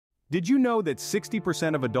Did you know that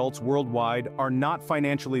 60% of adults worldwide are not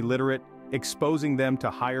financially literate, exposing them to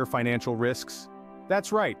higher financial risks?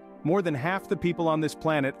 That's right, more than half the people on this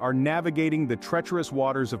planet are navigating the treacherous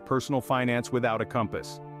waters of personal finance without a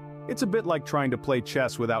compass. It's a bit like trying to play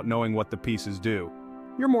chess without knowing what the pieces do.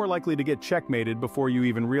 You're more likely to get checkmated before you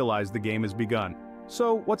even realize the game has begun.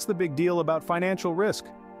 So, what's the big deal about financial risk?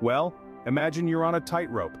 Well, imagine you're on a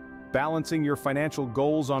tightrope, balancing your financial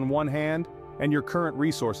goals on one hand and your current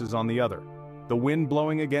resources on the other. The wind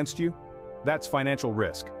blowing against you? That's financial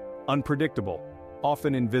risk. Unpredictable,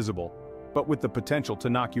 often invisible, but with the potential to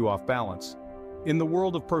knock you off balance. In the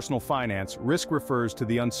world of personal finance, risk refers to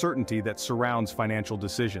the uncertainty that surrounds financial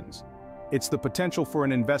decisions. It's the potential for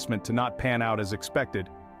an investment to not pan out as expected,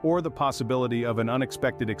 or the possibility of an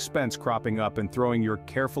unexpected expense cropping up and throwing your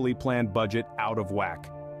carefully planned budget out of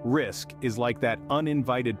whack. Risk is like that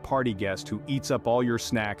uninvited party guest who eats up all your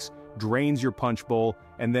snacks, drains your punch bowl,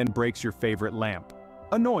 and then breaks your favorite lamp.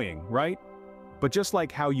 Annoying, right? But just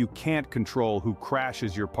like how you can't control who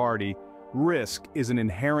crashes your party, risk is an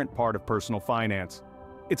inherent part of personal finance.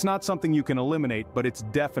 It's not something you can eliminate, but it's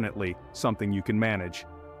definitely something you can manage.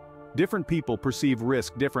 Different people perceive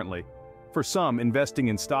risk differently. For some, investing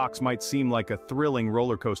in stocks might seem like a thrilling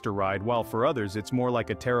roller coaster ride, while for others it's more like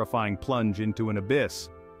a terrifying plunge into an abyss.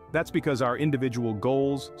 That's because our individual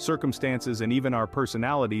goals, circumstances, and even our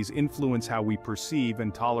personalities influence how we perceive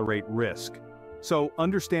and tolerate risk. So,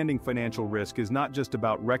 understanding financial risk is not just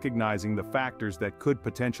about recognizing the factors that could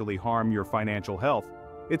potentially harm your financial health.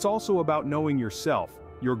 It's also about knowing yourself,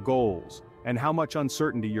 your goals, and how much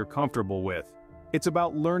uncertainty you're comfortable with. It's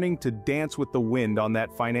about learning to dance with the wind on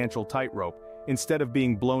that financial tightrope, instead of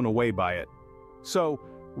being blown away by it. So,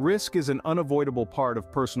 risk is an unavoidable part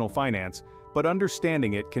of personal finance, but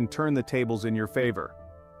understanding it can turn the tables in your favor.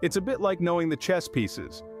 It's a bit like knowing the chess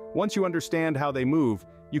pieces. Once you understand how they move,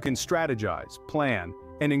 you can strategize, plan,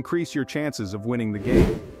 and increase your chances of winning the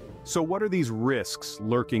game. So what are these risks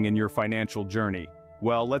lurking in your financial journey?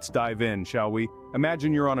 Well, let's dive in, shall we?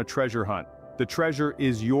 Imagine you're on a treasure hunt. The treasure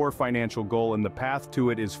is your financial goal, and the path to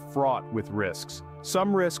it is fraught with risks.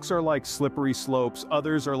 Some risks are like slippery slopes,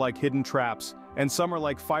 others are like hidden traps, and some are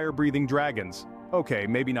like fire-breathing dragons. Okay,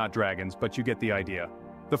 maybe not dragons, but you get the idea.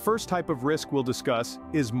 The first type of risk we'll discuss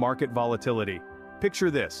is market volatility.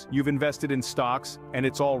 Picture this, you've invested in stocks, and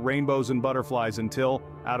it's all rainbows and butterflies until,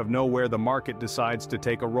 out of nowhere, the market decides to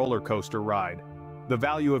take a roller coaster ride. The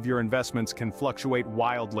value of your investments can fluctuate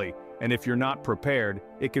wildly, and if you're not prepared,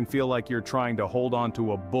 it can feel like you're trying to hold on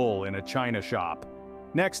to a bull in a china shop.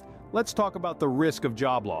 Next, let's talk about the risk of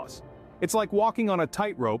job loss. It's like walking on a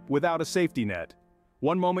tightrope without a safety net.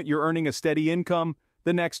 One moment you're earning a steady income,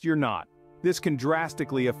 the next you're not. This can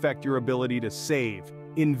drastically affect your ability to save,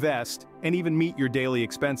 invest, and even meet your daily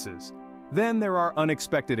expenses. Then there are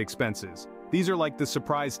unexpected expenses. These are like the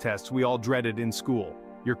surprise tests we all dreaded in school.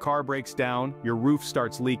 Your car breaks down, your roof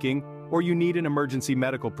starts leaking, or you need an emergency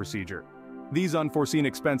medical procedure. These unforeseen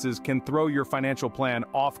expenses can throw your financial plan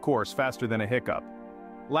off course faster than a hiccup.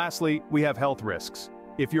 Lastly, we have health risks.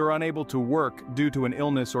 If you're unable to work due to an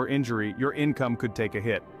illness or injury, your income could take a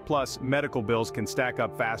hit. Plus, medical bills can stack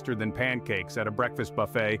up faster than pancakes at a breakfast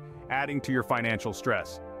buffet, adding to your financial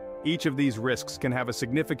stress. Each of these risks can have a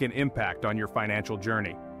significant impact on your financial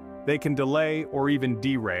journey. They can delay or even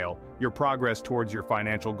derail your progress towards your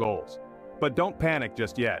financial goals. But don't panic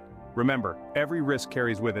just yet. Remember, every risk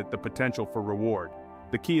carries with it the potential for reward.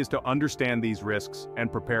 The key is to understand these risks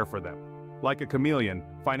and prepare for them. Like a chameleon,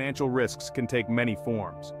 financial risks can take many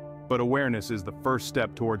forms, but awareness is the first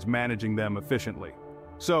step towards managing them efficiently.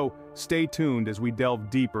 So, stay tuned as we delve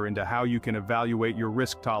deeper into how you can evaluate your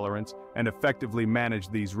risk tolerance and effectively manage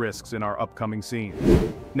these risks in our upcoming scene.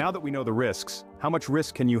 Now that we know the risks, how much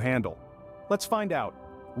risk can you handle? Let's find out.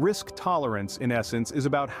 Risk tolerance, in essence, is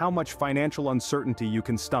about how much financial uncertainty you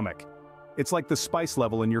can stomach. It's like the spice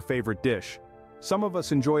level in your favorite dish. Some of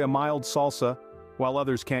us enjoy a mild salsa, while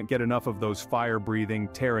others can't get enough of those fire-breathing,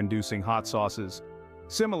 tear-inducing hot sauces.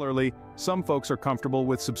 Similarly, some folks are comfortable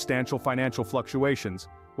with substantial financial fluctuations,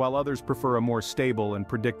 while others prefer a more stable and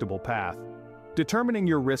predictable path. Determining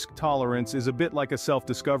your risk tolerance is a bit like a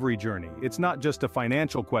self-discovery journey. It's not just a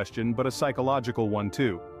financial question, but a psychological one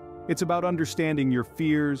too. It's about understanding your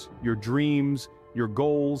fears, your dreams, your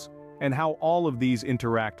goals, and how all of these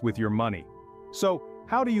interact with your money. So,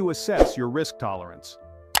 how do you assess your risk tolerance?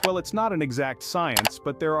 Well, it's not an exact science,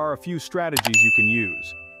 but there are a few strategies you can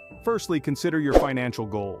use. Firstly, consider your financial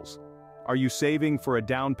goals. Are you saving for a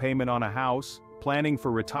down payment on a house, planning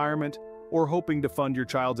for retirement, or hoping to fund your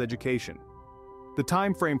child's education? The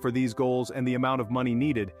time frame for these goals and the amount of money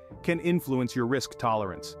needed can influence your risk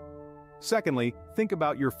tolerance. Secondly, think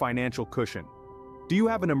about your financial cushion. Do you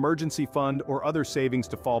have an emergency fund or other savings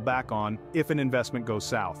to fall back on if an investment goes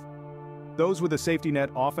south? Those with a safety net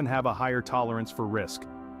often have a higher tolerance for risk.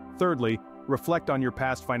 Thirdly, reflect on your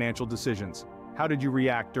past financial decisions. How did you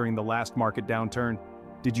react during the last market downturn?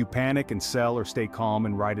 Did you panic and sell or stay calm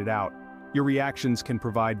and ride it out? Your reactions can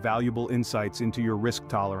provide valuable insights into your risk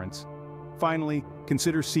tolerance. Finally,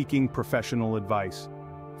 consider seeking professional advice.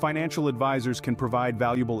 Financial advisors can provide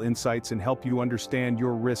valuable insights and help you understand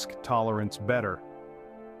your risk tolerance better.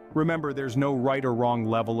 Remember, there's no right or wrong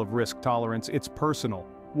level of risk tolerance, it's personal.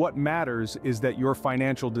 What matters is that your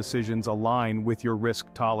financial decisions align with your risk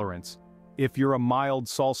tolerance. If you're a mild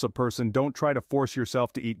salsa person, don't try to force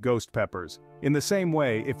yourself to eat ghost peppers. In the same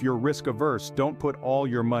way, if you're risk-averse, don't put all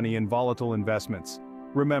your money in volatile investments.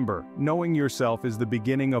 Remember, knowing yourself is the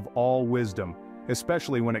beginning of all wisdom,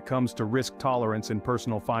 especially when it comes to risk tolerance and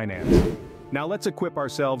personal finance. Now let's equip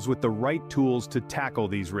ourselves with the right tools to tackle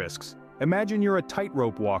these risks. Imagine you're a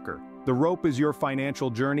tightrope walker. The rope is your financial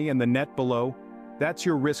journey and the net below, that's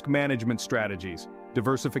your risk management strategies.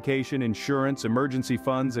 Diversification, insurance, emergency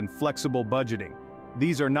funds, and flexible budgeting.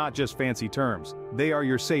 These are not just fancy terms. They are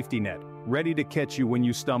your safety net, ready to catch you when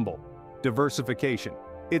you stumble. Diversification.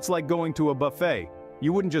 It's like going to a buffet.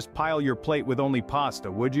 You wouldn't just pile your plate with only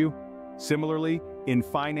pasta, would you? Similarly, in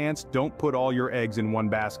finance, don't put all your eggs in one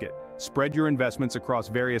basket. Spread your investments across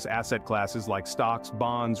various asset classes like stocks,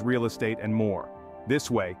 bonds, real estate, and more.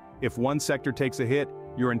 This way, if one sector takes a hit,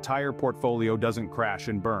 your entire portfolio doesn't crash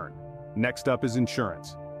and burn. Next up is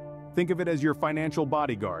insurance. Think of it as your financial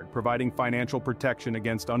bodyguard, providing financial protection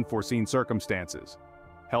against unforeseen circumstances.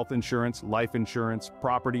 Health insurance, life insurance,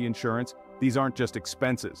 property insurance, these aren't just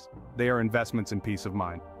expenses, they are investments in peace of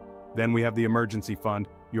mind. Then we have the emergency fund,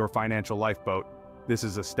 your financial lifeboat. This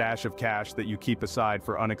is a stash of cash that you keep aside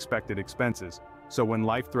for unexpected expenses. So when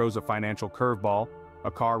life throws a financial curveball,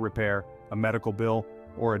 a car repair, a medical bill,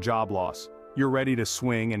 or a job loss, you're ready to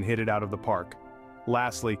swing and hit it out of the park.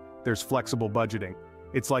 Lastly, there's flexible budgeting.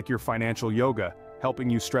 It's like your financial yoga, helping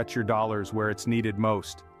you stretch your dollars where it's needed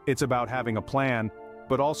most. It's about having a plan,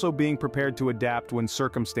 but also being prepared to adapt when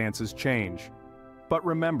circumstances change. But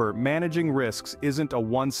remember, managing risks isn't a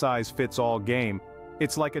one-size-fits-all game.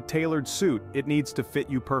 It's like a tailored suit, it needs to fit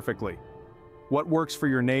you perfectly. What works for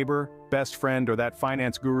your neighbor, best friend, or that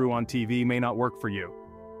finance guru on TV may not work for you.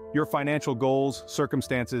 Your financial goals,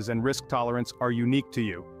 circumstances, and risk tolerance are unique to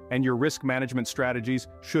you, and your risk management strategies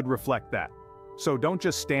should reflect that. So don't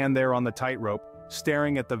just stand there on the tightrope,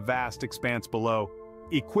 staring at the vast expanse below.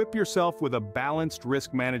 Equip yourself with a balanced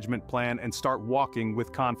risk management plan and start walking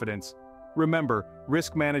with confidence. Remember,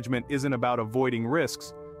 risk management isn't about avoiding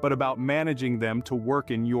risks, but about managing them to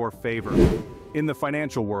work in your favor. In the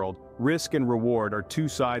financial world, risk and reward are two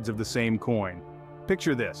sides of the same coin.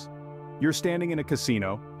 Picture this. You're standing in a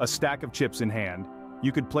casino, a stack of chips in hand.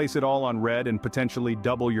 You could place it all on red and potentially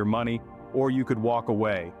double your money, or you could walk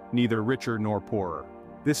away, neither richer nor poorer.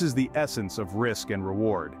 This is the essence of risk and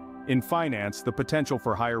reward. In finance, the potential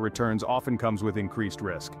for higher returns often comes with increased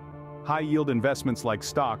risk. High-yield investments like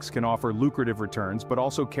stocks can offer lucrative returns but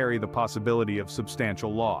also carry the possibility of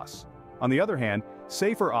substantial loss. On the other hand,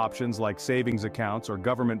 safer options like savings accounts or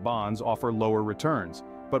government bonds offer lower returns,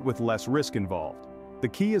 but with less risk involved. The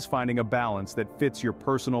key is finding a balance that fits your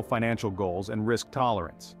personal financial goals and risk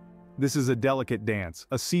tolerance. This is a delicate dance,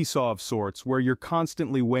 a seesaw of sorts where you're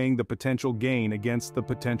constantly weighing the potential gain against the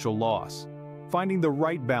potential loss. Finding the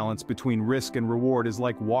right balance between risk and reward is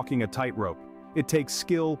like walking a tightrope. It takes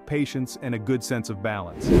skill, patience, and a good sense of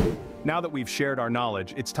balance. Now that we've shared our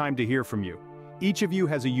knowledge, it's time to hear from you. Each of you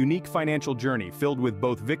has a unique financial journey filled with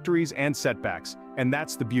both victories and setbacks, and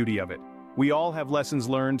that's the beauty of it. We all have lessons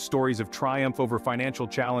learned, stories of triumph over financial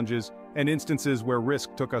challenges, and instances where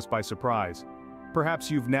risk took us by surprise. Perhaps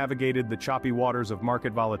you've navigated the choppy waters of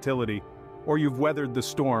market volatility, or you've weathered the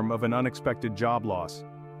storm of an unexpected job loss.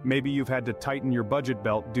 Maybe you've had to tighten your budget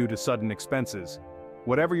belt due to sudden expenses.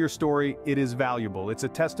 Whatever your story, it is valuable. It's a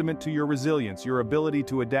testament to your resilience, your ability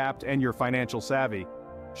to adapt, and your financial savvy.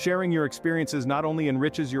 Sharing your experiences not only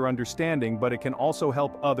enriches your understanding, but it can also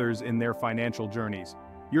help others in their financial journeys.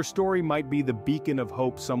 Your story might be the beacon of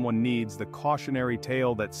hope someone needs, the cautionary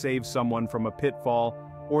tale that saves someone from a pitfall,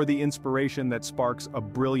 or the inspiration that sparks a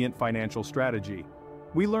brilliant financial strategy.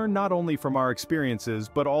 We learn not only from our experiences,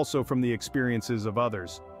 but also from the experiences of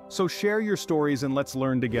others. So share your stories and let's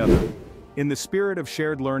learn together. In the spirit of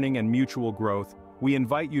shared learning and mutual growth, we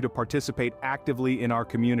invite you to participate actively in our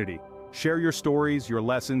community. Share your stories, your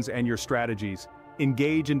lessons, and your strategies.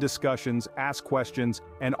 Engage in discussions, ask questions,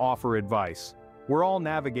 and offer advice. We're all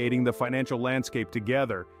navigating the financial landscape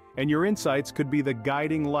together, and your insights could be the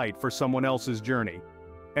guiding light for someone else's journey.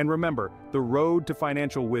 And remember, the road to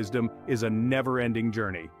financial wisdom is a never-ending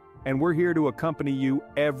journey, and we're here to accompany you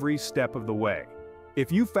every step of the way.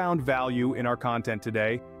 If you found value in our content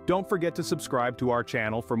today, don't forget to subscribe to our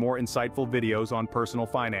channel for more insightful videos on personal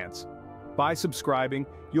finance. By subscribing,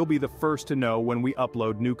 you'll be the first to know when we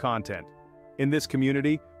upload new content. In this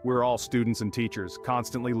community, we're all students and teachers,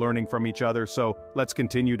 constantly learning from each other, so let's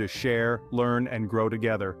continue to share, learn, and grow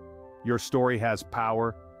together. Your story has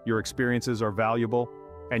power, your experiences are valuable,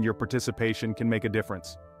 and your participation can make a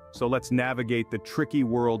difference. So let's navigate the tricky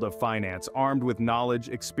world of finance, armed with knowledge,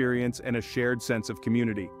 experience, and a shared sense of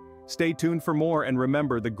community. Stay tuned for more, and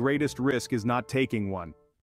remember, the greatest risk is not taking one,